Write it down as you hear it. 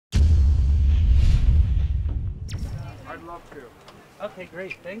love to. Okay,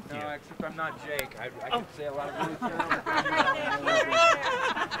 great. Thank you. No, except I'm not Jake. I could say a lot of really terrible things.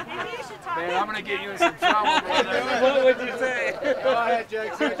 Maybe you should talk. Man, I'm gonna get you in some trouble, brother. What would you say? Go ahead,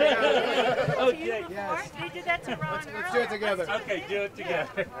 Jake. Say what you gotta Oh, To you Jake. before? They did that to Ron earlier. Let's do it together. Okay, do it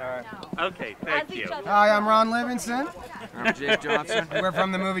together. All right. Okay, thank you. Hi, I'm Ron Livingston. I'm Jake Johnson. We're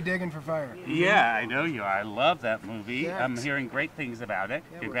from the movie Digging for Fire. Yeah, I know you are. I love that movie. Yeah. I'm hearing great things about it.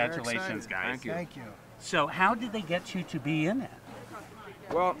 Yeah, we're very Congratulations, excited. guys. Thank you. Thank you. So, how did they get you to be in it?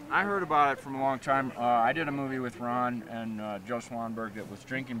 Well, I heard about it from a long time. I did a movie with Ron and Joe Swanberg that was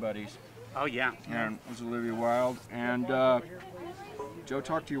Drinking Buddies, Oh, yeah. and it was Olivia Wilde. And Joe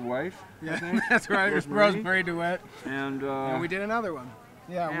talked to your wife, I Yeah, think. that's right. Rosemary Duet. And And we did another one.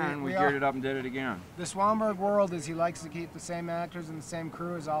 Yeah, and we we geared are. it up and did it again. The Swanberg world is he likes to keep the same actors and the same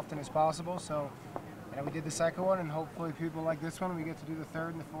crew as often as possible. So, yeah, we did the second one, and hopefully people like this one, we get to do the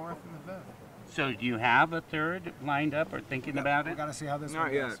third and the fourth and the fifth. So, do you have a third lined up or thinking about We it? got to see how this Not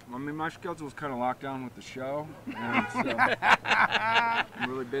one yet. goes. I mean, my schedule's kind of locked down with the show, and so I'm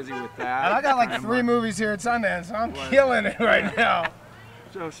really busy with that. And I got like I'm, 3 movies here at Sundance, so I'm killing it right now.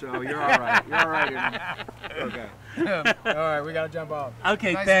 So, you're all right. You're all right, Aaron. Okay. All right, we got to jump off.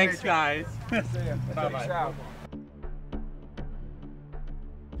 Okay, Nice to thanks, meet you. guys. See ya. Take Bye-bye. us out.